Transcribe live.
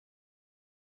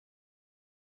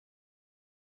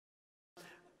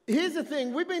here's the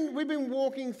thing. We've been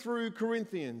walking through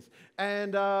Corinthians.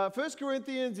 And 1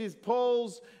 Corinthians is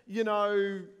Paul's,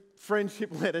 friendship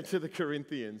letter to the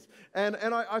Corinthians. And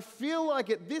I feel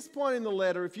like at this point in the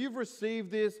letter, if you've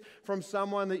received this from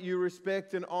someone that you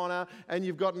respect and honor, and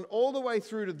you've gotten all the way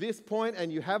through to this point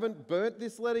and you haven't burnt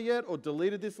this letter yet or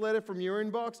deleted this letter from your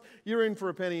inbox, you're in for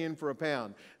a penny, in for a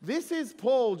pound. This is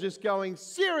Paul just going,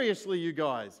 seriously, you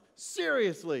guys.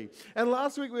 Seriously. And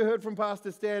last week we heard from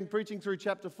Pastor Stan preaching through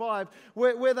chapter 5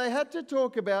 where they had to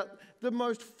talk about the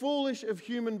most foolish of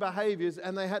human behaviors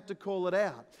and they had to call it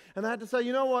out. And they had to say,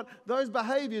 you know what? Those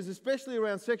behaviors, especially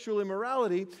around sexual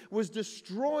immorality, was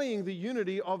destroying the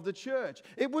unity of the church.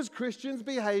 It was Christians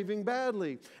behaving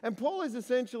badly. And Paul is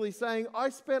essentially saying, I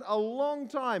spent a long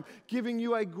time giving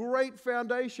you a great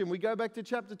foundation. We go back to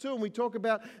chapter 2 and we talk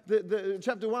about the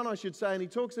chapter 1, I should say, and he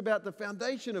talks about the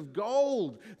foundation of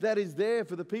gold that is there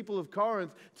for the people of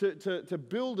Corinth to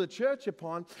build a church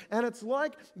upon. And it's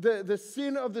like the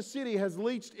sin of the city has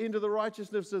leached into the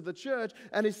righteousness of the church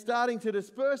and is starting to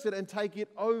disperse it and take it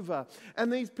over.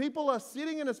 And these people are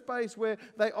sitting in a space where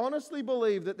they honestly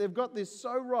believe that they've got this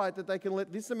so right that they can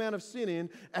let this amount of sin in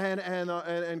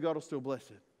and God will still bless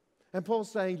it. And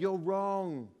Paul's saying, you're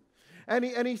wrong. And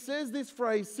he says this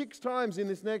phrase 6 times in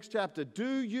this next chapter.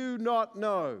 Do you not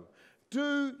know?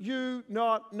 Do you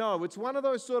not know? It's one of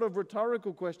those sort of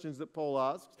rhetorical questions that Paul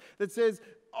asks that says,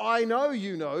 I know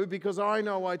you know because I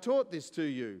know I taught this to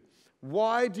you.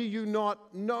 Why do you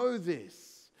not know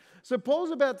this? So Paul's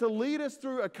about to lead us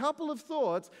through a couple of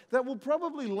thoughts that will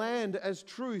probably land as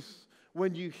truth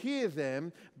when you hear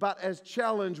them, but as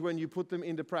challenge when you put them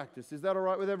into practice. Is that all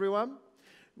right with everyone?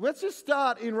 Let's just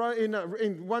start in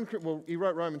 1, well, he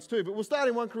wrote Romans 2, but we'll start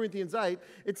in 1 Corinthians 8.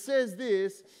 It says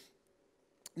this,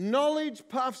 knowledge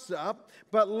puffs up,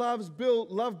 but love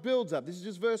builds up. This is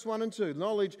just verse 1 and 2.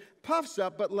 Knowledge puffs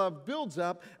up, but love builds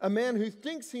up. A man who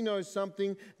thinks he knows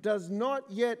something does not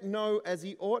yet know as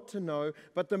he ought to know,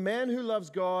 but the man who loves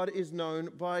God is known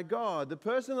by God. The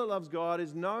person that loves God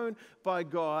is known by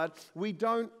God. We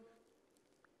don't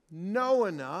know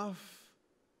enough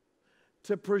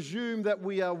to presume that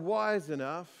we are wise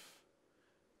enough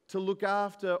to look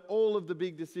after all of the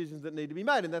big decisions that need to be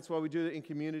made. And that's why we do it in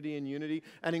community and unity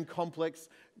and in complex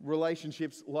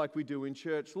relationships like we do in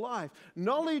church life.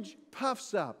 Knowledge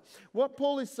puffs up. What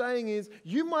Paul is saying is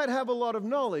you might have a lot of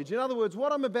knowledge. In other words,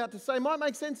 what I'm about to say might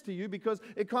make sense to you because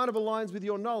it kind of aligns with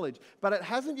your knowledge, but it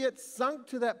hasn't yet sunk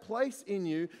to that place in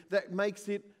you that makes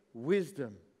it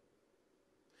wisdom.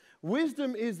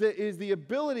 Wisdom is the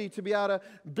ability to be able to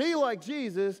be like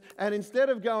Jesus, and instead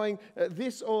of going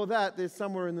this or that, there's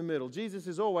somewhere in the middle. Jesus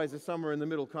is always a somewhere in the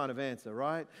middle kind of answer,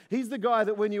 right? He's the guy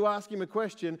that when you ask him a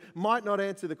question, might not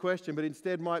answer the question, but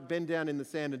instead might bend down in the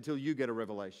sand until you get a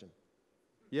revelation.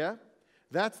 Yeah?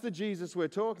 That's the Jesus we're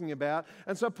talking about.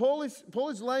 And so Paul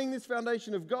is laying this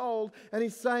foundation of gold, and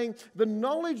he's saying the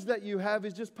knowledge that you have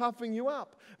is just puffing you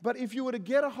up. But if you were to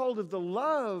get a hold of the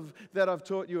love that I've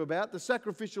taught you about, the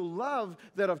sacrificial love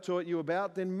that I've taught you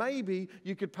about, then maybe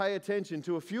you could pay attention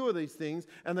to a few of these things,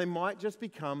 and they might just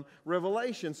become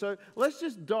revelation. So let's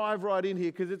just dive right in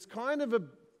here, because it's kind of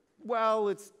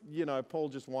Paul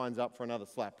just winds up for another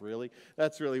slap, really.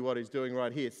 That's really what he's doing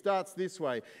right here. It starts this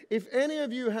way. If any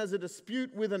of you has a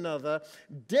dispute with another,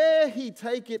 dare he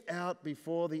take it out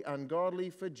before the ungodly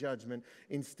for judgment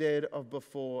instead of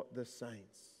before the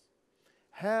saints.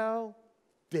 How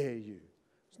dare you?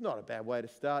 It's not a bad way to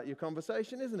start your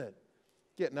conversation, isn't it?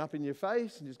 Getting up in your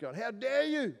face and just going, how dare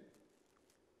you?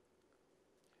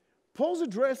 Paul's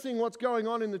addressing what's going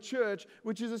on in the church,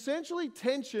 which is essentially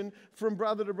tension from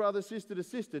brother to brother, sister to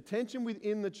sister, tension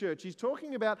within the church. He's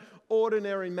talking about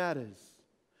ordinary matters.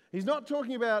 He's not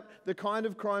talking about the kind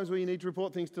of crimes where you need to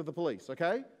report things to the police,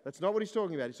 okay? That's not what he's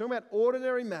talking about. He's talking about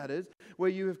ordinary matters where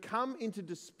you have come into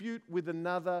dispute with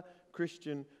another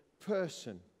Christian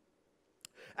person.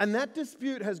 And that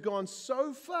dispute has gone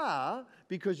so far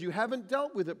because you haven't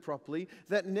dealt with it properly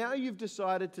that now you've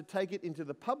decided to take it into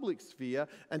the public sphere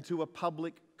and to a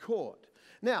public court.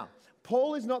 Now,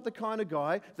 Paul is not the kind of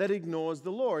guy that ignores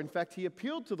the law. In fact, he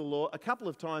appealed to the law a couple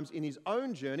of times in his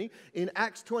own journey. In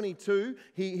Acts 22,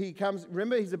 he comes,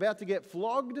 remember, he's about to get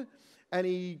flogged. And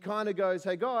he kind of goes,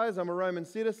 hey guys, I'm a Roman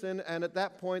citizen. And at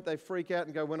that point, they freak out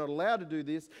and go, we're not allowed to do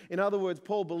this. In other words,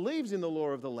 Paul believes in the law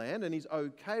of the land and he's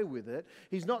okay with it.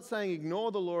 He's not saying ignore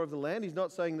the law of the land. He's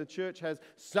not saying the church has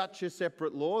such a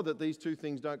separate law that these two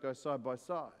things don't go side by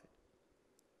side.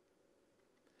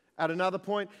 At another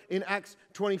point in Acts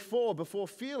 24, before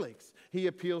Felix, he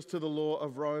appeals to the law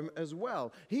of Rome as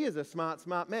well. He is a smart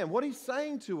man. What he's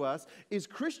saying to us is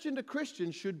Christian to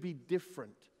Christian should be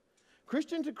different.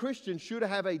 Christian to Christian should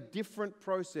have a different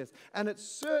process. And it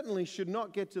certainly should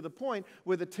not get to the point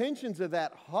where the tensions are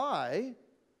that high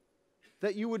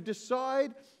that you would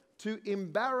decide to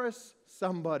embarrass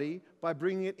somebody by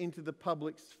bringing it into the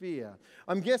public sphere.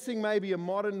 I'm guessing maybe a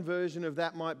modern version of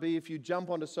that might be if you jump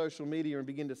onto social media and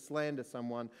begin to slander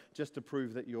someone just to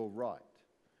prove that you're right.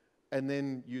 And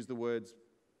then use the words,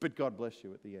 "But God bless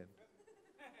you," at the end.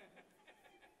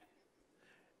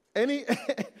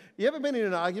 You ever been in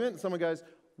an argument and someone goes,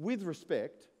 "With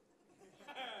respect,"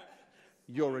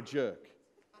 you're a jerk.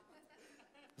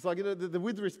 It's like the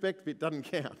with respect bit doesn't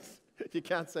count. You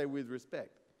can't say with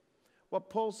respect. What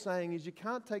Paul's saying is you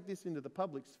can't take this into the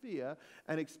public sphere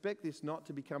and expect this not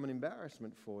to become an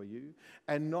embarrassment for you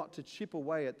and not to chip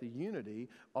away at the unity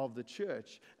of the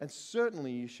church. And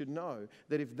certainly you should know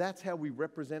that if that's how we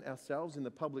represent ourselves in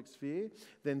the public sphere,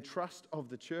 then trust of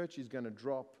the church is going to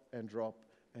drop and drop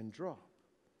and drop.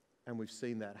 And we've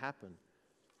seen that happen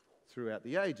throughout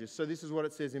the ages. So this is what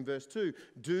it says in verse 2.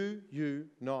 Do you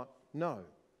not know?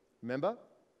 Remember?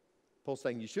 Paul's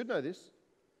saying you should know this.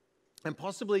 And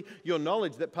possibly your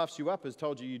knowledge that puffs you up has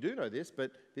told you do know this,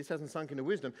 but this hasn't sunk into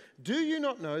wisdom. Do you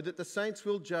not know that the saints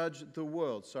will judge the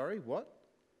world? Sorry, what?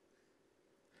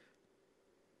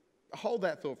 Hold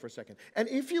that thought for a second. And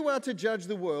if you are to judge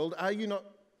the world, are you not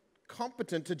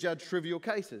competent to judge trivial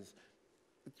cases?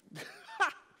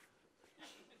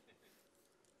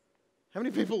 How many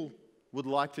people would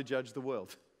like to judge the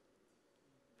world?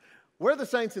 Where are the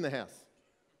saints in the house?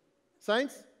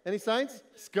 Saints? Any saints?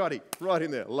 Scotty, right in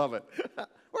there. Love it.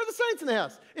 Where are the saints in the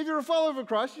house? If you're a follower of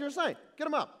Christ, you're a saint. Get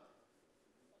them up.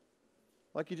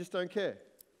 Like you just don't care.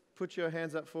 Put your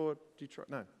hands up for Detroit.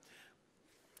 No.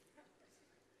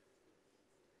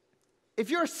 If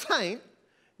you're a saint,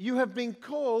 you have been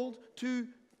called to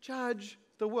judge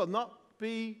the world. Not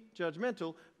be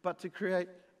judgmental, but to create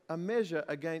a measure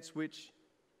against which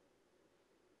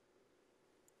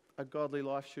a godly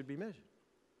life should be measured.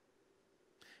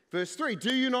 Verse 3,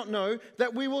 do you not know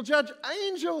that we will judge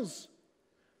angels?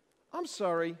 I'm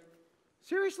sorry.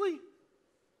 Seriously?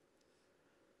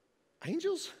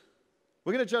 Angels?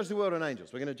 We're going to judge the world on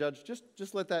angels. We're going to judge,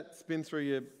 just let that spin through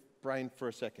your brain for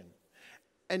a second.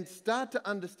 And start to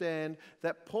understand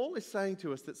that Paul is saying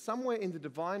to us that somewhere in the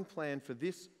divine plan for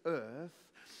this earth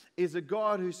is a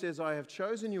God who says, I have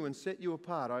chosen you and set you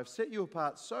apart. I have set you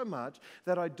apart so much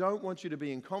that I don't want you to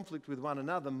be in conflict with one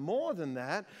another. More than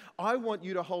that, I want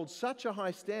you to hold such a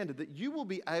high standard that you will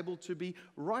be able to be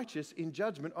righteous in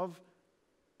judgment of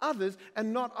others,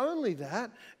 and not only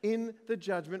that, in the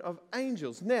judgment of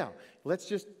angels. Now, let's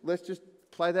just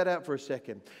play that out for a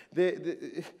second.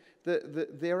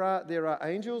 There are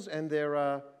angels and there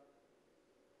are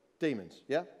demons,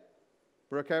 yeah?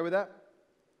 We're okay with that?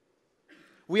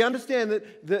 We understand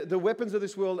that the weapons of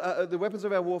this world, the weapons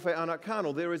of our warfare are not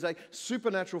carnal. There is a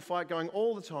supernatural fight going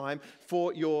all the time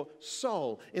for your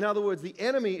soul. In other words, the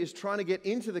enemy is trying to get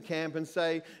into the camp and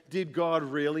say, did God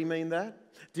really mean that?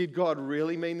 Did God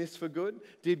really mean this for good?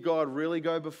 Did God really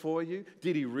go before you?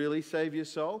 Did he really save your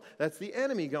soul? That's the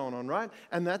enemy going on, right?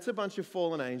 And that's a bunch of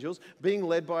fallen angels being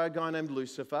led by a guy named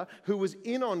Lucifer, who was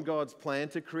in on God's plan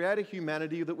to create a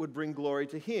humanity that would bring glory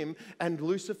to him, and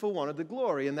Lucifer wanted the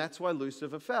glory, and that's why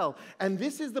Lucifer fell. And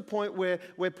this is the point where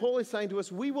Paul is saying to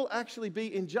us, we will actually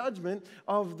be in judgment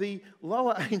of the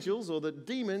lower angels or the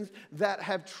demons that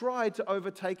have tried to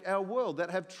overtake our world, that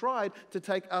have tried to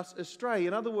take us astray.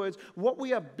 In other words, what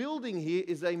we are building here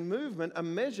is a movement, a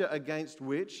measure against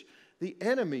which the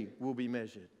enemy will be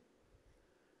measured.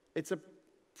 It's a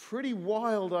pretty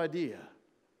wild idea,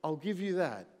 I'll give you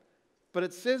that. But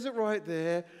it says it right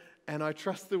there, and I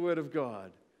trust the word of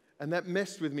God. And that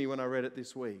messed with me when I read it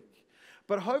this week.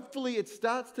 But hopefully it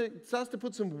starts to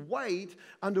put some weight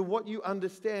under what you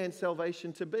understand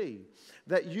salvation to be.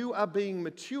 That you are being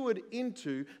matured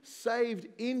into, saved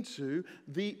into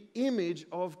the image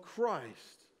of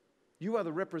Christ. You are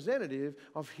the representative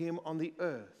of him on the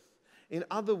earth. In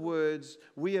other words,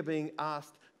 we are being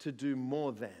asked to do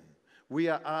more than. We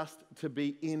are asked to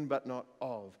be in but not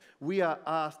of. We are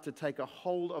asked to take a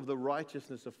hold of the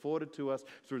righteousness afforded to us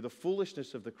through the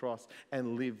foolishness of the cross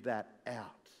and live that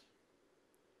out.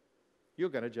 You're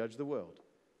going to judge the world.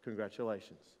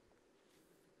 Congratulations.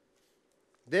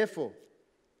 Therefore,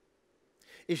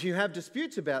 if you have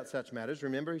disputes about such matters,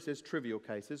 remember he says trivial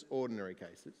cases, ordinary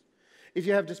cases. If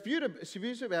you have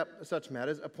disputes about such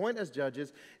matters, appoint as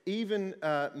judges even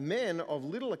men of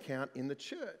little account in the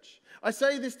church. I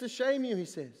say this to shame you, he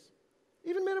says.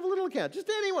 Even men of little account. Just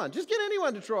anyone. Just get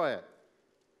anyone to try it.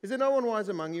 Is there no one wise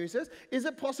among you, he says? Is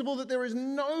it possible that there is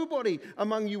nobody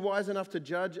among you wise enough to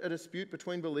judge a dispute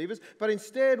between believers? But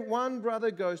instead, one brother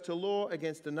goes to law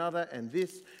against another, and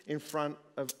this in front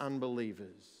of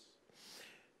unbelievers.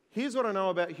 Here's what I know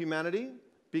about humanity,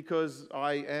 because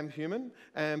I am human,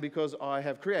 and because I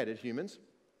have created humans,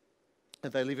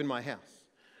 and they live in my house.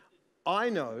 I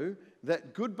know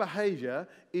that good behavior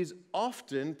is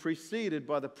often preceded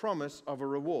by the promise of a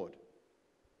reward.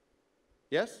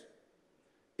 Yes?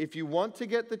 If you want to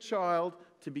get the child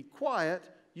to be quiet,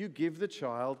 you give the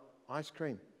child ice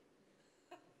cream.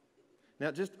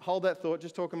 Now, just hold that thought.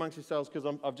 Just talk amongst yourselves,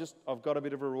 because I've got a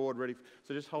bit of a reward ready.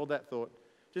 So just hold that thought.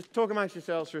 Just talk amongst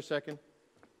yourselves for a second.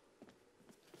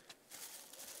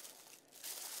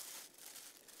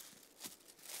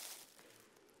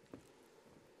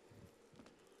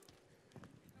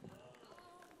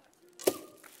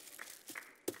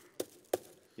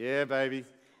 Yeah, baby.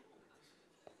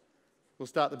 We'll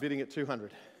start the bidding at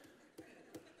 200.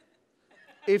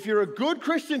 If you're a good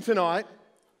Christian tonight,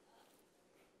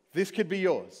 this could be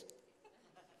yours.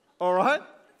 All right?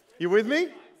 You with me?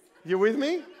 You with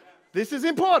me? This is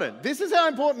important. This is how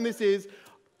important this is.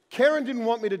 Karen didn't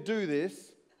want me to do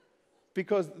this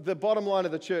because the bottom line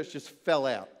of the church just fell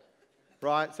out.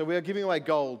 Right? So we are giving away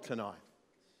gold tonight.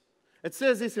 It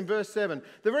says this in verse 7.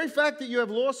 The very fact that you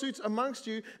have lawsuits amongst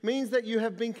you means that you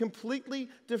have been completely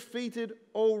defeated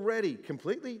already.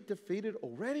 Completely defeated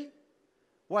already?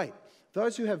 Wait,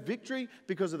 those who have victory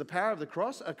because of the power of the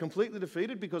cross are completely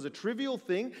defeated because a trivial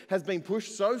thing has been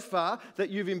pushed so far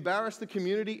that you've embarrassed the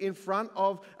community in front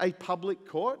of a public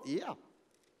court? Yeah.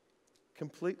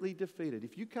 Completely defeated.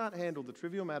 If you can't handle the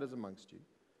trivial matters amongst you,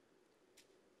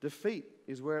 defeat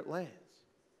is where it lands.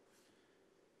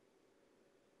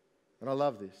 And I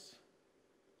love this.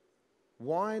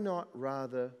 Why not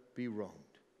rather be wronged?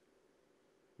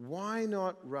 Why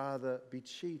not rather be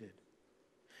cheated?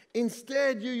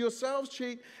 Instead, you yourselves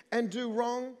cheat and do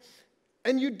wrong,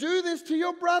 and you do this to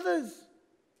your brothers.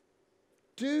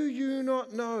 Do you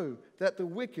not know that the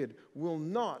wicked will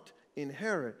not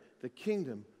inherit the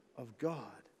kingdom of God?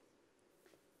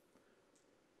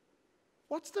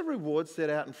 What's the reward set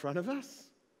out in front of us?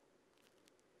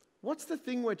 What's the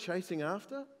thing we're chasing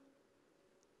after?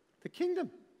 The kingdom.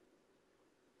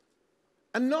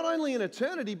 And not only in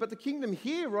eternity, but the kingdom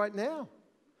here right now,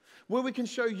 where we can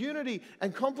show unity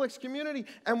and complex community,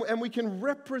 and we can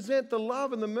represent the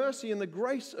love and the mercy and the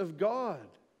grace of God.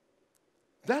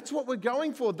 That's what we're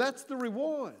going for. That's the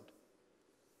reward.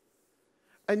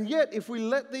 And yet, if we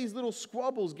let these little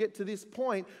squabbles get to this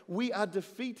point, we are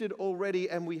defeated already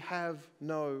and we have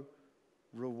no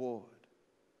reward.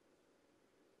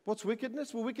 What's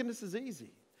wickedness? Well, wickedness is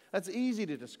easy. That's easy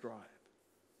to describe.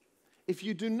 If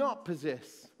you do not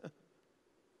possess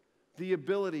the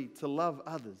ability to love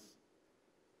others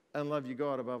and love your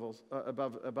God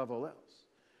above all else,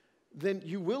 then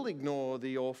you will ignore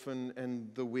the orphan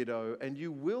and the widow, and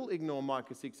you will ignore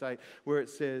Micah 6:8, where it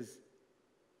says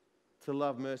to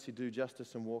love mercy, do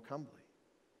justice, and walk humbly.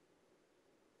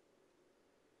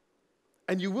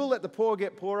 And you will let the poor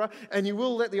get poorer, and you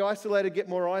will let the isolated get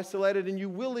more isolated, and you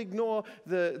will ignore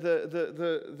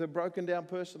the broken down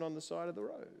person on the side of the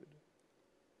road.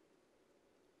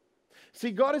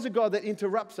 See, God is a God that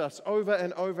interrupts us over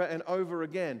and over and over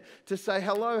again to say,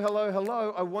 hello, hello,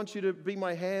 hello, I want you to be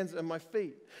my hands and my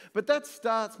feet. But that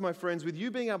starts, my friends, with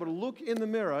you being able to look in the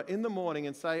mirror in the morning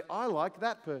and say, I like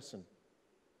that person.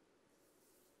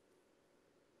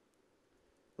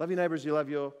 Love your neighbor as you love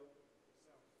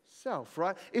yourself,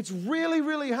 right? It's really,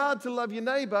 really hard to love your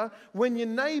neighbor when your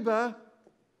neighbor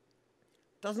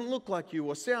doesn't look like you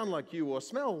or sound like you or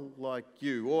smell like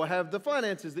you or have the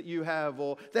finances that you have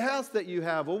or the house that you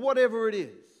have or whatever it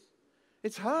is.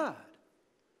 It's hard.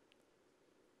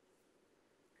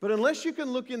 But unless you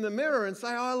can look in the mirror and say,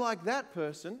 I like that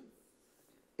person,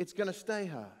 it's going to stay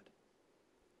hard.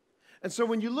 And so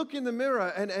when you look in the mirror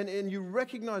and you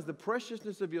recognize the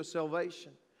preciousness of your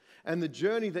salvation and the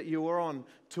journey that you are on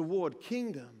toward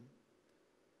kingdom,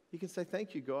 you can say,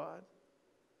 thank you, God,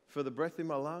 for the breath in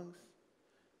my lungs.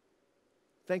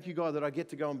 Thank you, God, that I get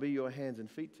to go and be your hands and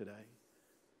feet today.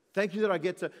 Thank you that I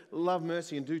get to love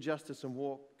mercy and do justice and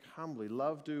walk humbly.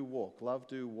 Love, do, walk. Love,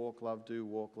 do, walk. Love, do,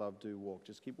 walk. Love, do, walk.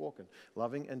 Just keep walking.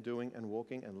 Loving and doing and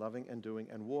walking and loving and doing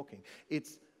and walking.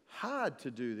 It's hard to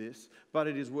do this, but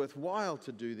it is worthwhile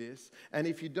to do this. And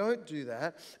if you don't do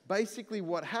that, basically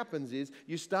what happens is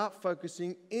you start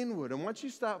focusing inward. And once you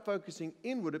start focusing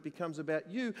inward, it becomes about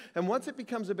you. And once it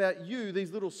becomes about you,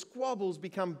 these little squabbles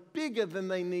become bigger than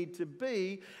they need to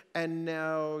be. And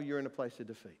now you're in a place of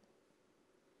defeat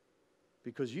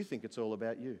because you think it's all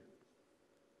about you.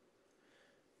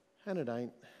 And it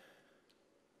ain't.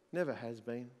 Never has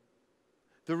been.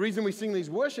 The reason we sing these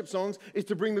worship songs is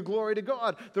to bring the glory to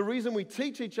God. The reason we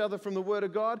teach each other from the Word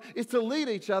of God is to lead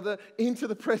each other into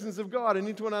the presence of God and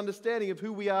into an understanding of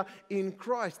who we are in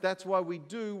Christ. That's why we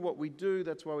do what we do.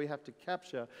 That's why we have to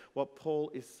capture what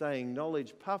Paul is saying.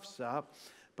 Knowledge puffs up,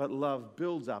 but love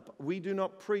builds up. We do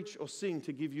not preach or sing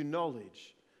to give you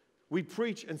knowledge. We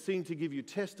preach and sing to give you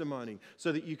testimony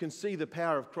so that you can see the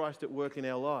power of Christ at work in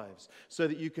our lives, so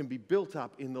that you can be built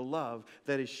up in the love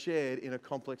that is shared in a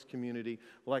complex community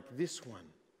like this one.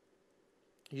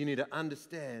 You need to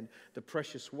understand the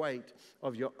precious weight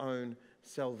of your own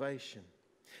salvation.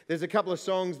 There's a couple of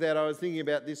songs that I was thinking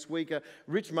about this week.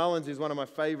 Rich Mullins is one of my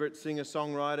favorite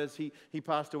singer-songwriters. He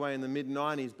passed away in the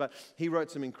mid-90s, but he wrote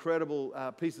some incredible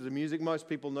pieces of music. Most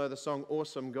people know the song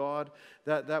Awesome God.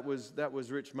 That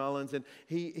was Rich Mullins. And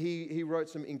he wrote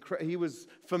some he was,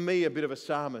 for me, a bit of a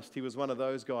psalmist. He was one of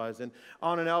those guys. And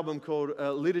on an album called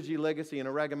Liturgy, Legacy and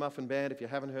a Ragamuffin Band, if you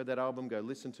haven't heard that album, go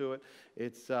listen to it.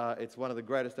 It's one of the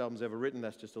greatest albums ever written.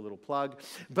 That's just a little plug.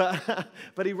 But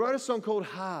he wrote a song called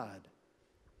Hard.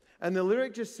 And the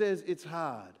lyric just says, it's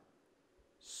hard,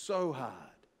 so hard.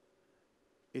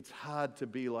 It's hard to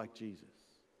be like Jesus.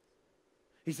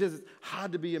 He says it's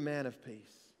hard to be a man of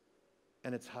peace,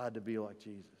 and it's hard to be like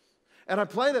Jesus. And I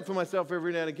play that for myself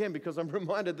every now and again because I'm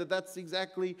reminded that that's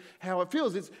exactly how it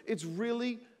feels. It's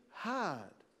really hard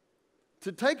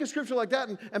to take a scripture like that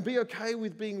and be okay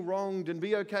with being wronged and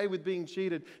be okay with being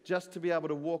cheated just to be able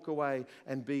to walk away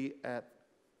and be at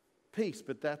peace.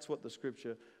 But that's what the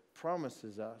scripture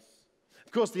promises us.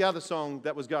 Of course, the other song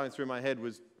that was going through my head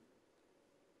was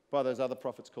by those other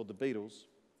prophets called the Beatles.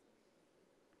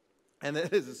 And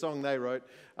there's a song they wrote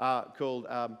called,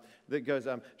 that goes,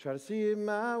 try to see it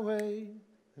my way.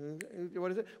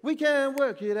 What is it? We can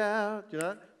work it out. You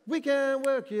know, we can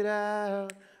work it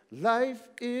out. Life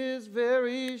is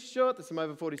very short. There's some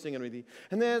over 40 singing with you.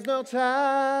 And there's no time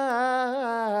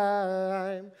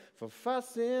for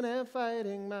fussing and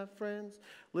fighting, my friends.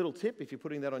 Little tip, if you're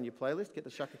putting that on your playlist, get the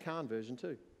Shaka Khan version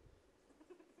too.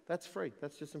 That's free.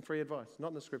 That's just some free advice. Not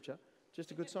in the scripture,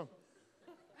 just a good song.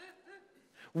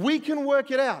 We can work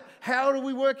it out. How do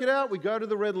we work it out? We go to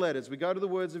the red letters. We go to the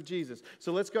words of Jesus.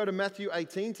 So let's go to Matthew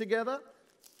 18 together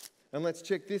and let's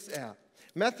check this out.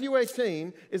 Matthew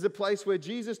 18 is a place where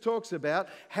Jesus talks about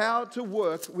how to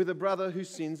work with a brother who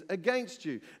sins against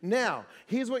you. Now,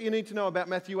 here's what you need to know about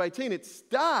Matthew 18. It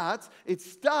starts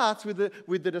with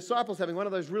the disciples having one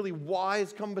of those really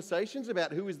wise conversations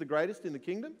about who is the greatest in the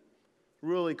kingdom.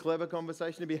 Really clever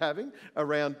conversation to be having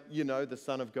around, the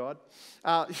Son of God.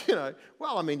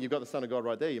 You've got the Son of God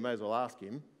right there. You may as well ask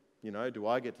him, do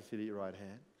I get to sit at your right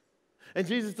hand? And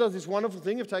Jesus does this wonderful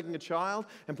thing of taking a child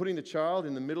and putting the child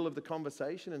in the middle of the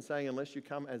conversation and saying, unless you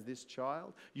come as this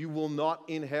child, you will not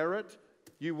inherit,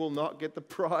 you will not get the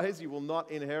prize, you will not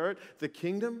inherit the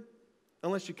kingdom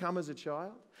unless you come as a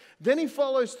child. Then he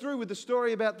follows through with the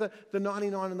story about the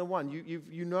 99 and the 1.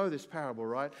 You know this parable,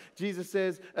 right? Jesus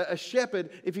says, a shepherd,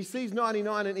 if he sees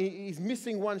 99 and he's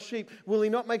missing one sheep, will he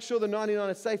not make sure the 99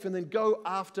 is safe and then go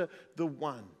after the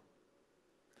one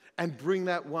and bring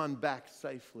that one back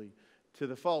safely to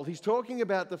the fold? He's talking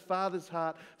about the Father's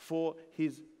heart for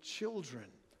his children,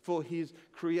 for his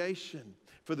creation,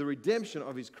 for the redemption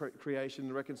of his creation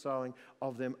and reconciling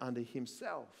of them unto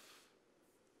himself.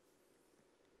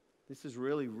 This is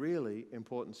really, really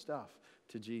important stuff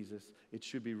to Jesus. It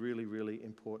should be really, really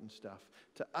important stuff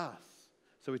to us.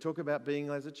 So we talk about being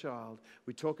as a child.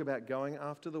 We talk about going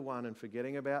after the one and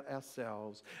forgetting about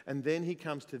ourselves. And then he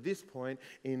comes to this point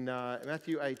in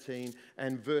Matthew 18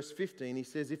 and verse 15. He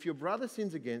says, if your brother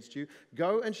sins against you,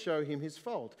 go and show him his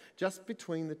fault, just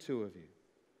between the two of you.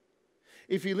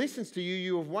 If he listens to you,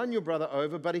 you have won your brother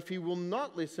over. But if he will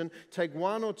not listen, take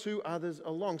one or two others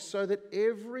along, so that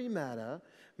every matter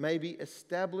may be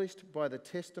established by the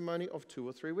testimony of 2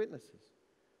 or 3 witnesses.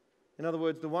 In other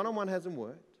words, the one-on-one hasn't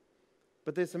worked.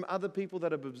 But there's some other people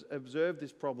that have observed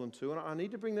this problem too, and I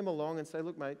need to bring them along and say,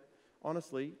 look, mate,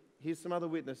 honestly, here's some other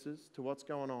witnesses to what's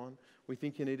going on. We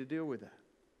think you need to deal with that.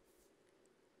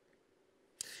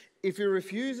 If he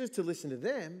refuses to listen to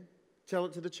them, tell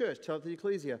it to the church, tell it to the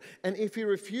ecclesia. And if he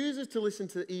refuses to listen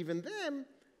to even them,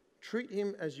 treat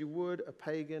him as you would a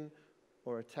pagan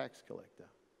or a tax collector.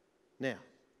 Now,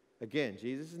 again,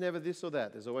 Jesus is never this or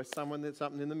that. There's always something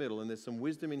in the middle, and there's some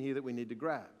wisdom in here that we need to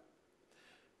grab.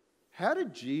 How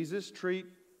did Jesus treat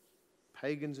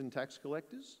pagans and tax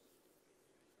collectors?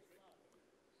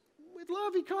 With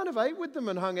love. He kind of ate with them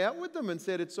and hung out with them and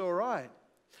said it's all right.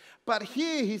 But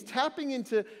here he's tapping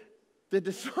into the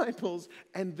disciples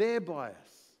and their bias.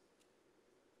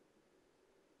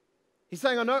 He's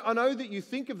saying, I know that you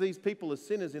think of these people as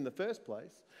sinners in the first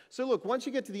place. So look, once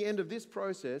you get to the end of this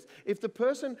process, if the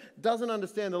person doesn't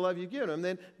understand the love you've given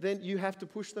them, then you have to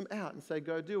push them out and say,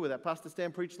 go deal with that. Pastor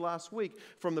Stan preached last week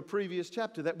from the previous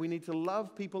chapter that we need to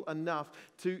love people enough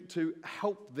to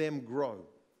help them grow,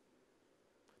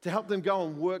 to help them go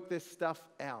and work their stuff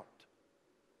out.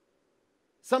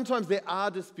 Sometimes there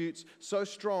are disputes so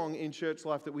strong in church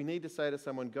life that we need to say to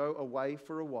someone, go away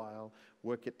for a while,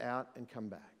 work it out, and come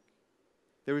back.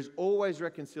 There is always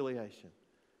reconciliation.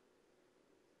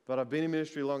 But I've been in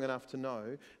ministry long enough to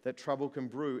know that trouble can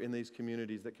brew in these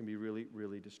communities that can be really,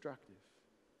 really destructive.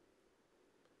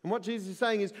 And what Jesus is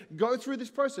saying is, go through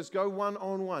this process, go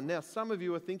one-on-one. Now, some of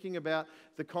you are thinking about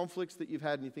the conflicts that you've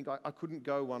had and you think, I couldn't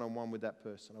go one-on-one with that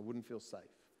person. I wouldn't feel safe.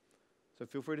 So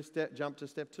feel free to jump to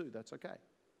step 2. That's okay.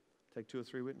 Take 2 or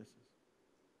 3 witnesses.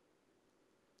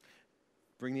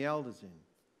 Bring the elders in.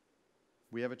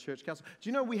 We have a church council. Do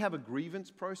you know we have a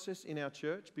grievance process in our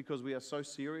church because we are so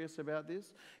serious about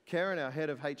this? Karen, our head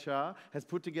of HR, has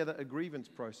put together a grievance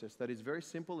process that is very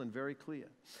simple and very clear.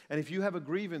 And if you have a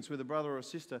grievance with a brother or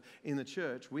sister in the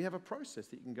church, we have a process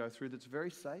that you can go through that's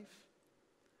very safe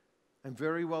and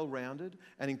very well-rounded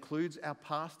and includes our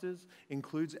pastors,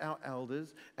 includes our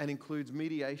elders, and includes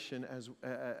mediation as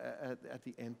at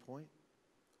the end point.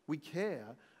 We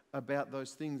care about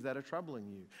those things that are troubling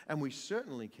you. And we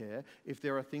certainly care if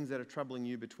there are things that are troubling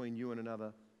you between you and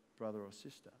another brother or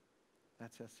sister.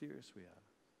 That's how serious we are.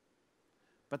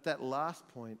 But that last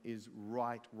point is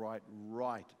right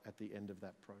at the end of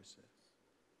that process.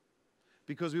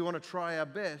 Because we want to try our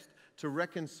best to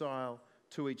reconcile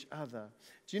to each other.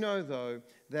 Do you know, though,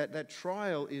 that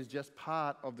trial is just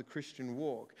part of the Christian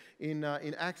walk? In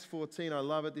Acts 14, I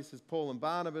love it. This is Paul and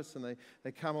Barnabas, and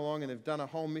they come along and they've done a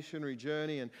whole missionary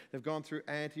journey, and they've gone through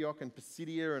Antioch and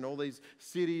Pisidia and all these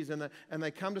cities, and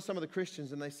they come to some of the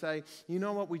Christians and they say, you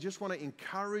know what, we just want to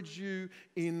encourage you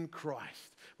in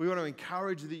Christ. We want to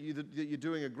encourage that you're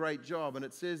doing a great job. And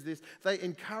it says this, they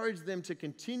encourage them to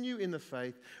continue in the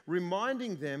faith,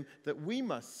 reminding them that we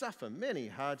must suffer many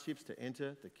hardships to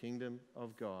enter the kingdom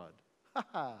of God. Ha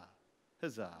ha!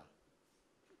 Huzzah!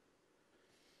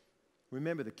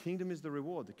 Remember, the kingdom is the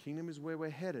reward. The kingdom is where we're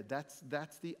headed. That's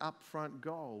the upfront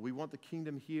goal. We want the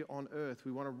kingdom here on earth.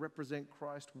 We want to represent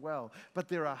Christ well. But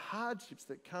there are hardships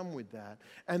that come with that.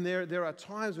 And there are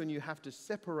times when you have to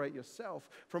separate yourself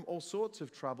from all sorts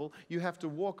of trouble. You have to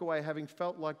walk away having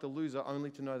felt like the loser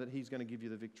only to know that He's going to give you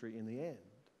the victory in the end.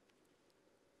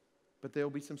 But there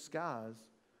will be some scars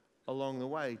along the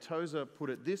way. Tozer put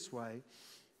it this way.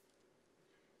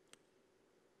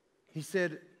 He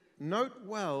said, note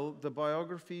well the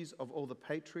biographies of all the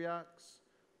patriarchs,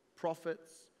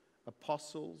 prophets,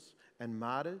 apostles, and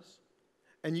martyrs,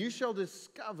 and you shall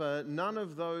discover none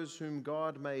of those whom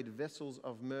God made vessels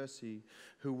of mercy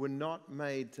who were not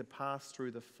made to pass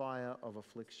through the fire of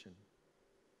affliction.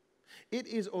 It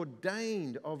is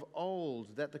ordained of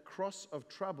old that the cross of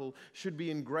trouble should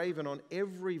be engraven on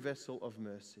every vessel of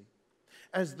mercy,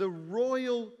 as the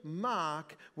royal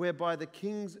mark whereby the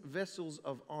king's vessels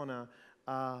of honor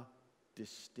are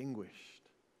distinguished.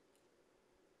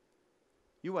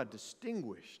 You are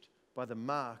distinguished by the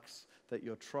marks that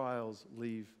your trials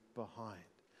leave behind.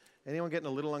 Anyone getting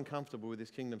a little uncomfortable with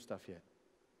this kingdom stuff yet?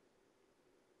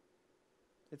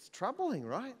 It's troubling,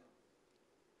 right?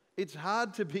 It's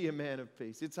hard to be a man of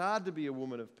peace. It's hard to be a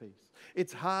woman of peace.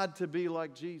 It's hard to be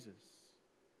like Jesus.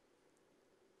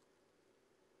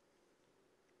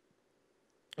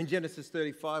 In Genesis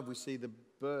 35, we see the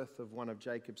birth of one of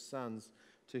Jacob's sons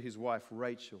to his wife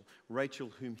Rachel. Rachel,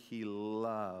 whom he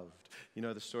loved. You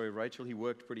know the story of Rachel? He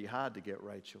worked pretty hard to get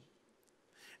Rachel.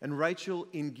 And Rachel,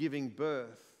 in giving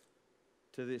birth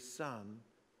to this son,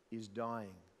 is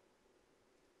dying.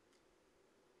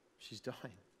 She's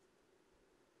dying.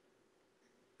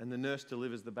 And the nurse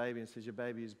delivers the baby and says, your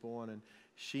baby is born. And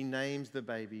she names the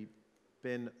baby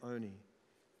Ben-Oni,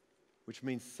 which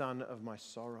means son of my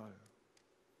sorrow.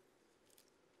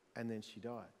 And then she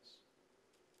dies.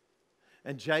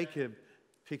 And Jacob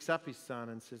picks up his son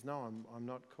and says, no, I'm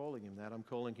not calling him that. I'm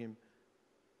calling him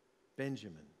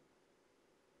Benjamin,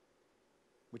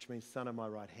 which means son of my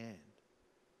right hand.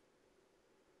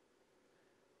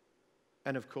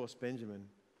 And of course, Benjamin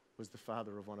was the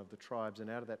father of one of the tribes, and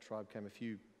out of that tribe came a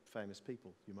few famous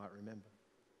people, you might remember.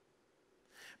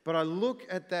 But I look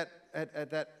at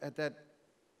that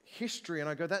history and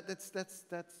I go, that's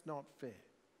not fair.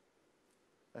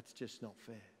 That's just not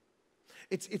fair.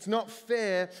 It's not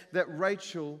fair that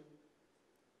Rachel,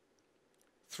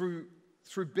 through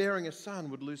bearing a son,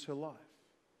 would lose her life.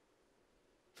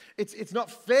 It's not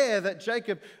fair that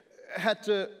Jacob had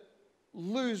to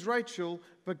lose Rachel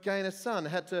but gain a son,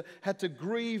 had to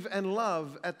grieve and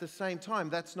love at the same time.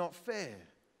 That's not fair.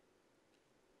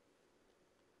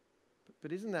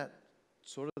 But isn't that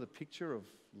sort of the picture of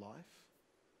life?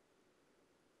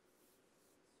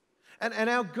 And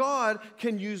our God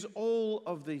can use all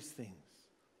of these things.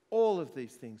 All of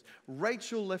these things.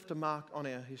 Rachel left a mark on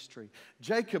our history.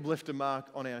 Jacob left a mark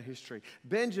on our history.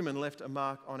 Benjamin left a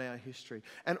mark on our history.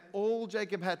 And all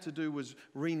Jacob had to do was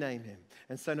rename him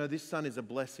and say, no, this son is a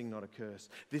blessing, not a curse.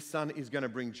 This son is going to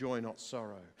bring joy, not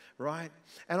sorrow. Right?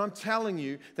 And I'm telling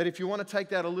you that if you want to take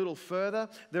that a little further,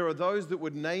 there are those that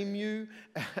would name you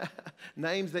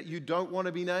names that you don't want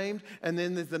to be named. And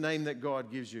then there's the name that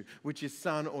God gives you, which is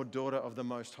son or daughter of the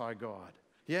Most High God.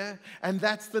 Yeah? And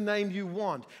that's the name you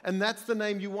want. And that's the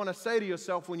name you want to say to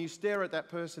yourself when you stare at that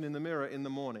person in the mirror in the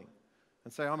morning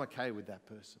and say, I'm okay with that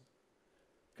person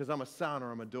because I'm a son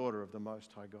or I'm a daughter of the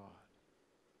Most High God.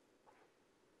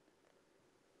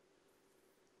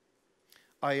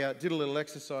 I did a little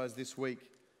exercise this week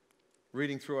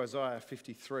reading through Isaiah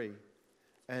 53.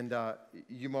 And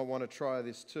you might want to try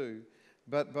this too.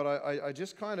 But I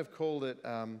just kind of called it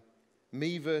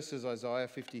Me versus Isaiah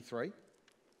 53.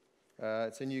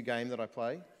 It's a new game that I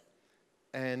play.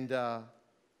 And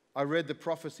I read the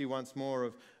prophecy once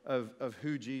more of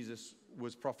who Jesus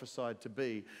was prophesied to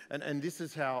be. And this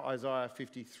is how Isaiah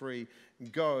 53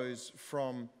 goes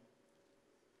from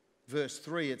verse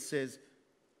 3. It says,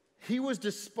 He was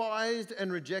despised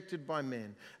and rejected by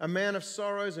men, a man of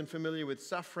sorrows and familiar with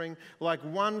suffering, like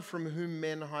one from whom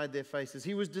men hide their faces.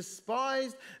 He was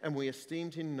despised and we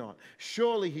esteemed him not.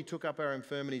 Surely he took up our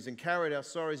infirmities and carried our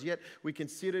sorrows, yet we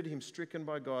considered him stricken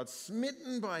by God,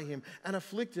 smitten by him and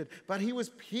afflicted. But he was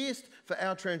pierced for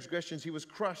our transgressions, he was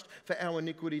crushed for our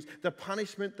iniquities. The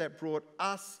punishment that brought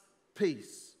us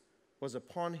peace was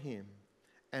upon him,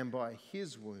 and by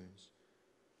his wounds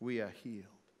we are healed.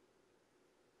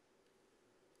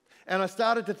 And I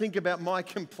started to think about my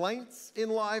complaints in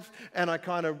life, and I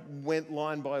kind of went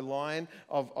line by line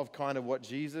of kind of what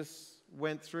Jesus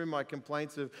went through, my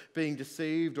complaints of being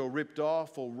deceived or ripped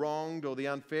off or wronged or the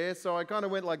unfair. So I kind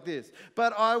of went like this.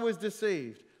 But I was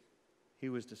deceived. He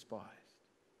was despised.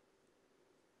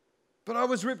 But I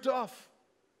was ripped off.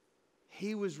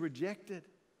 He was rejected.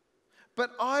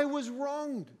 But I was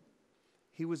wronged.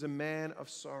 He was a man of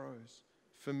sorrows,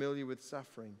 familiar with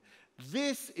suffering.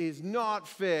 This is not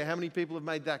fair. How many people have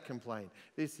made that complaint?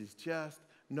 This is just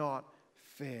not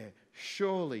fair.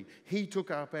 Surely he took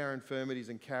up our infirmities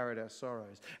and carried our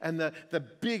sorrows. And the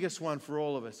biggest one for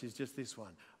all of us is just this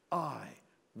one. I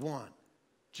want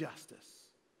justice.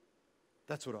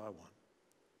 That's what I want.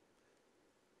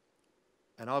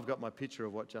 And I've got my picture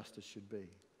of what justice should be.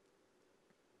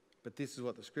 But this is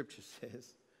what the scripture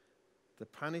says. The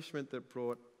punishment that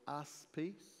brought us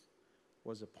peace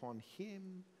was upon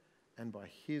him, and by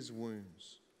his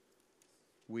wounds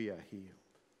we are healed.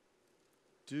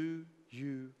 Do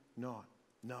you not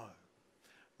know?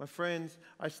 My friends,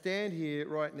 I stand here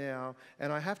right now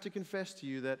and I have to confess to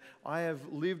you that I have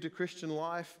lived a Christian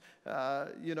life,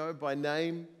 by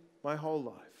name my whole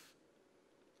life.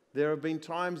 There have been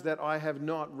times that I have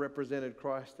not represented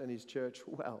Christ and his church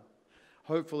well.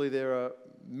 Hopefully there are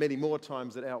many more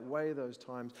times that outweigh those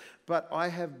times. But I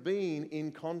have been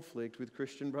in conflict with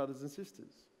Christian brothers and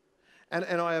sisters.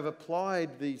 And I have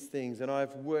applied these things and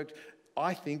I've worked,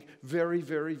 I think, very,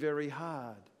 very, very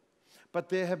hard. But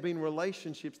there have been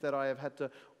relationships that I have had to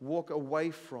walk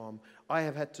away from. I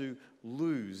have had to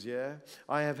lose, yeah?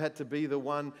 I have had to be the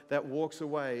one that walks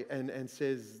away and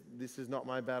says, this is not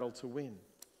my battle to win.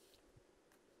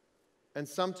 And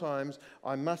sometimes,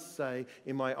 I must say,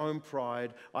 in my own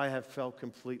pride, I have felt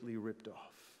completely ripped off.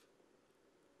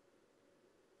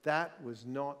 That was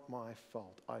not my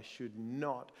fault. I should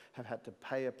not have had to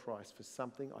pay a price for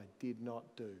something I did not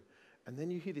do. And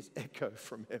then you hear this echo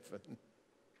from heaven.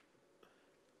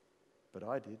 But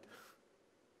I did.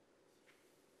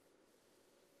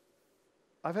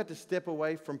 I've had to step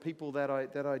away from people that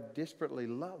I desperately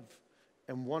love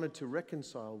and wanted to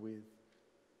reconcile with,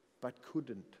 but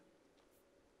couldn't.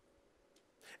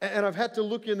 And I've had to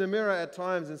look in the mirror at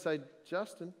times and say,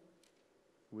 Justin,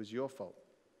 it was your fault.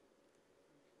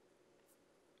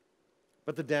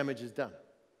 But the damage is done.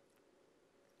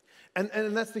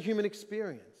 And that's the human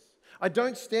experience. I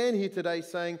don't stand here today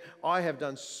saying, I have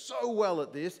done so well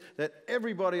at this that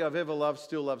everybody I've ever loved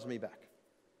still loves me back.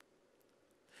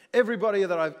 Everybody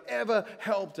that I've ever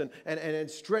helped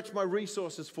and stretched my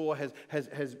resources for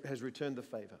has returned the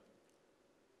favor.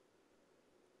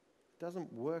 It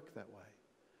doesn't work that way.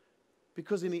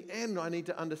 Because in the end, I need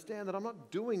to understand that I'm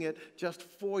not doing it just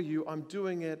for you. I'm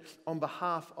doing it on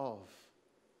behalf of.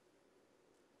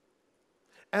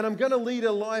 And I'm going to lead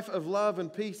a life of love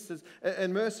and peace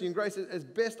and mercy and grace as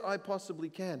best I possibly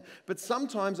can. But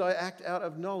sometimes I act out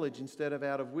of knowledge instead of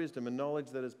out of wisdom, and knowledge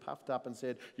that has puffed up and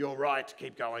said, you're right,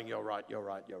 keep going, you're right, you're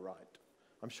right, you're right.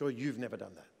 I'm sure you've never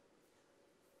done that.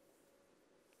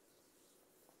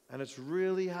 And it's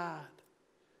really hard.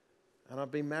 And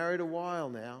I've been married a while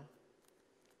now,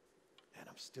 and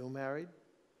I'm still married.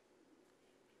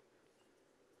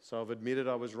 So I've admitted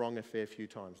I was wrong a fair few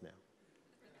times now.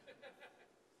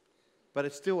 But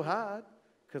it's still hard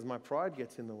because my pride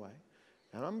gets in the way.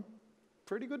 And I'm a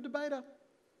pretty good debater.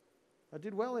 I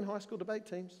did well in high school debate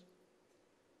teams.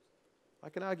 I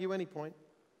can argue any point.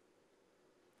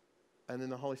 And then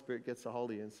the Holy Spirit gets a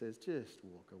hold of you and says, just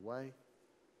walk away.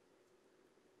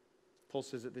 Paul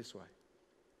says it this way.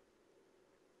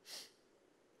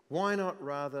 Why not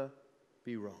rather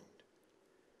be wronged?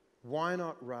 Why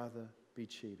not rather be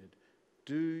cheated?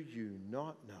 Do you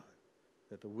not know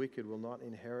that the wicked will not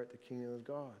inherit the kingdom of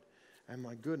God? And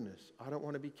my goodness, I don't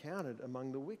want to be counted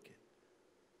among the wicked.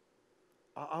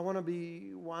 I want to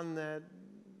be one that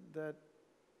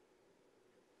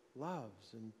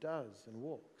loves and does and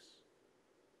walks.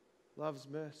 Loves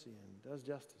mercy and does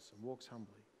justice and walks humbly.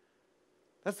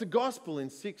 That's the gospel in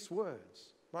 6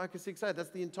 words. Micah 6:8. That's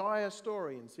the entire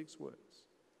story in 6 words.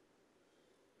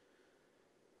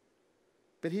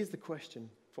 But here's the question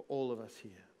for all of us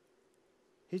here.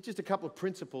 Here's just a couple of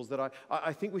principles that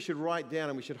I think we should write down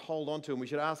and we should hold on to, and we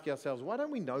should ask ourselves, why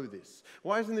don't we know this?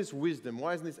 Why isn't this wisdom?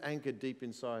 Why isn't this anchored deep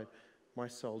inside my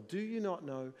soul? Do you not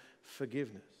know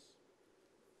forgiveness?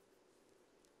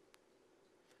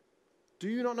 Do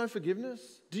you not know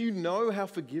forgiveness? Do you know how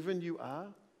forgiven you are?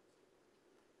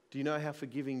 Do you know how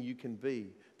forgiving you can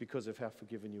be because of how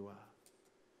forgiven you are?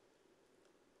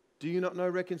 Do you not know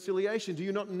reconciliation? Do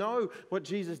you not know what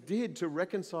Jesus did to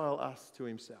reconcile us to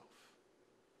himself?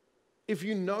 If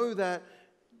you know that,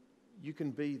 you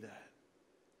can be that.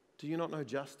 Do you not know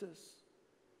justice?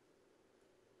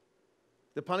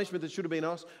 The punishment that should have been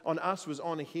on us was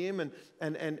on him,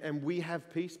 and we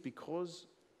have peace because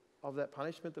of that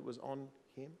punishment that was on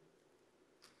him.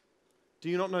 Do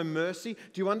you not know mercy?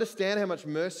 Do you understand how much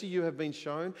mercy you have been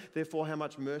shown, therefore how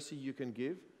much mercy you can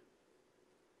give?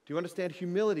 Do you understand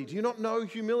humility? Do you not know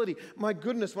humility? My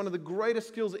goodness, one of the greatest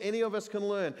skills any of us can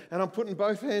learn, and I'm putting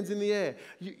both hands in the air,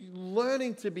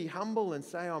 learning to be humble and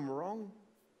say I'm wrong.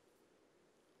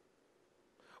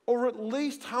 Or at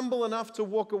least humble enough to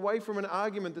walk away from an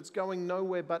argument that's going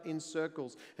nowhere but in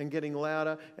circles and getting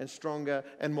louder and stronger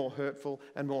and more hurtful,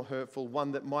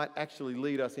 one that might actually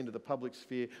lead us into the public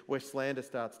sphere where slander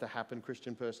starts to happen,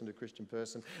 Christian person to Christian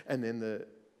person, and then the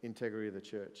integrity of the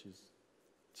church is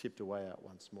chipped away at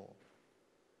once more.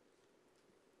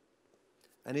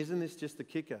 And isn't this just the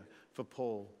kicker for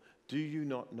Paul? Do you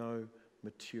not know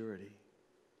maturity?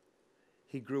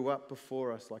 He grew up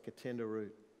before us like a tender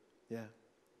root. Yeah.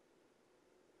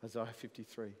 Isaiah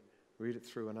 53. Read it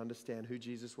through and understand who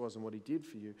Jesus was and what he did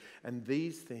for you. And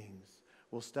these things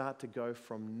will start to go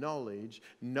from knowledge,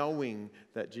 knowing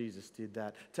that Jesus did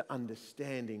that, to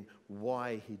understanding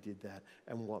why he did that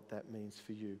and what that means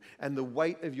for you. And the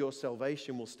weight of your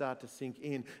salvation will start to sink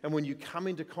in. And when you come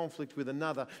into conflict with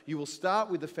another, you will start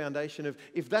with the foundation of,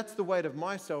 if that's the weight of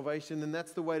my salvation, then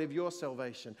that's the weight of your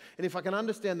salvation. And if I can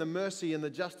understand the mercy and the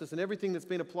justice and everything that's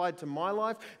been applied to my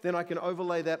life, then I can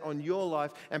overlay that on your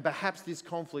life, and perhaps this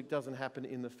conflict doesn't happen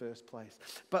in the first place.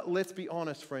 But let's be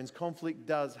honest, friends, conflict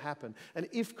does happen. And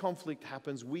if conflict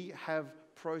happens, we have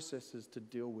processes to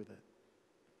deal with it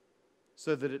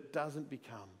so that it doesn't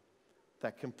become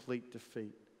that complete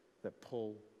defeat that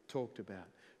Paul talked about.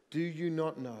 Do you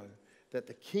not know that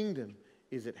the kingdom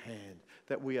is at hand,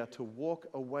 that we are to walk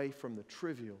away from the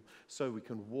trivial so we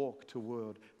can walk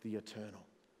toward the eternal?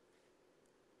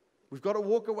 We've got to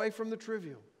walk away from the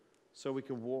trivial so we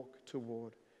can walk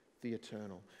toward the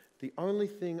eternal. The only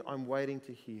thing I'm waiting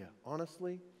to hear,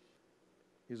 honestly,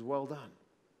 is well done,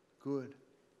 good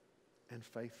and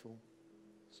faithful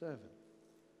servant.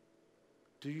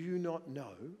 Do you not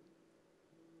know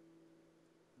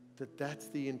that that's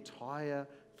the entire,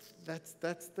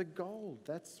 that's the goal.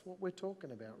 That's what we're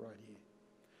talking about right here.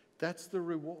 That's the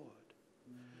reward.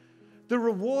 The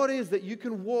reward is that you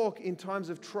can walk in times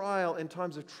of trial and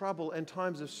times of trouble and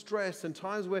times of stress and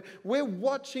times where we're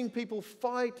watching people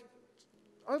fight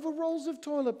over rolls of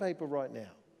toilet paper right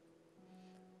now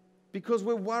because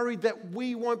we're worried that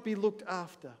we won't be looked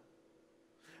after.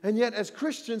 And yet, as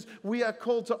Christians, we are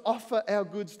called to offer our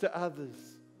goods to others,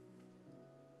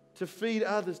 to feed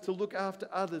others, to look after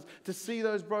others, to see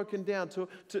those broken down, to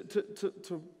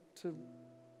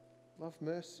love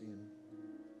mercy and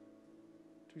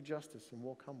do justice and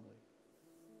walk humbly.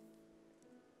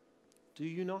 Do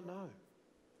you not know?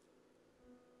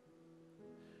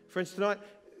 Friends, tonight,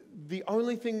 the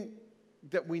only thing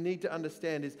that we need to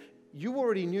understand is you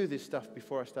already knew this stuff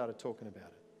before I started talking about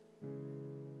it.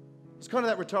 It's kind of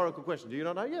that rhetorical question. Do you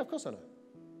not know? Yeah, of course I know.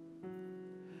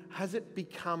 Has it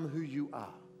become who you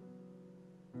are?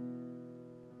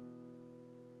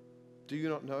 Do you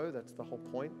not know that's the whole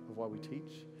point of why we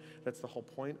teach? That's the whole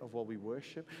point of why we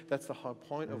worship. That's the whole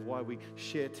point of why we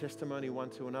share testimony one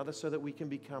to another, so that we can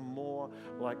become more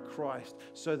like Christ,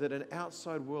 so that an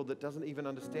outside world that doesn't even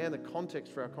understand the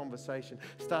context for our conversation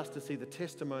starts to see the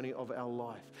testimony of our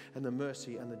life and the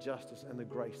mercy and the justice and the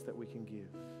grace that we can give.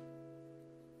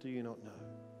 Do you not know?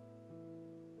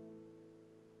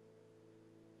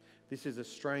 This is a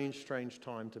strange, strange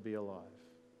time to be alive.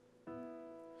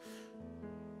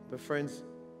 But friends,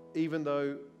 even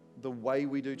though the way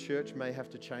we do church may have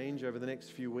to change over the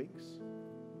next few weeks,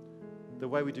 the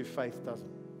way we do faith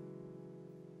doesn't.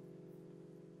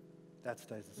 That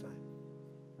stays the same.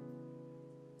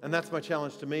 And that's my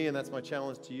challenge to me, and that's my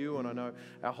challenge to you. And I know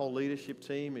our whole leadership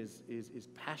team is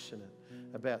passionate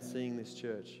about seeing this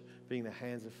church being the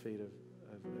hands and feet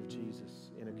of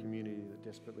Jesus in a community that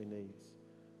desperately needs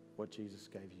what Jesus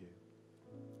gave you.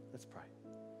 Let's pray.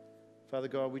 Father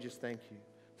God, we just thank you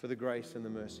for the grace and the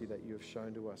mercy that you have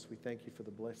shown to us. We thank you for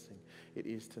the blessing it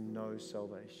is to know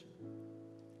salvation.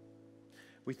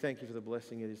 We thank you for the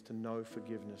blessing it is to know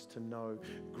forgiveness, to know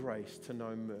grace, to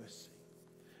know mercy.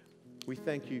 We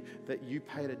thank you that you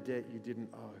paid a debt you didn't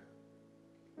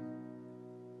owe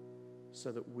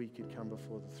so that we could come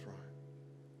before the throne.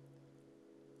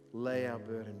 Lay our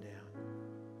burden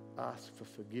down, ask for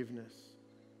forgiveness,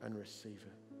 and receive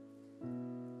it.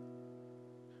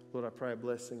 Lord, I pray a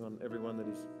blessing on everyone that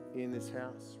is in this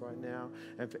house right now,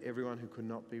 and for everyone who could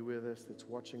not be with us, that's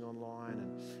watching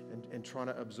online and trying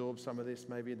to absorb some of this.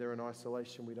 Maybe they're in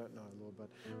isolation, we don't know, Lord, but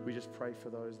we just pray for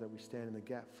those that we stand in the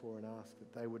gap for and ask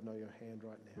that they would know your hand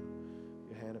right now,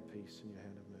 your hand of peace and your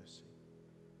hand of mercy.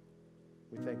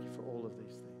 We thank you for all of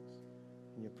these things.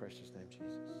 In your precious name,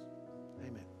 Jesus.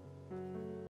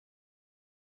 Amen.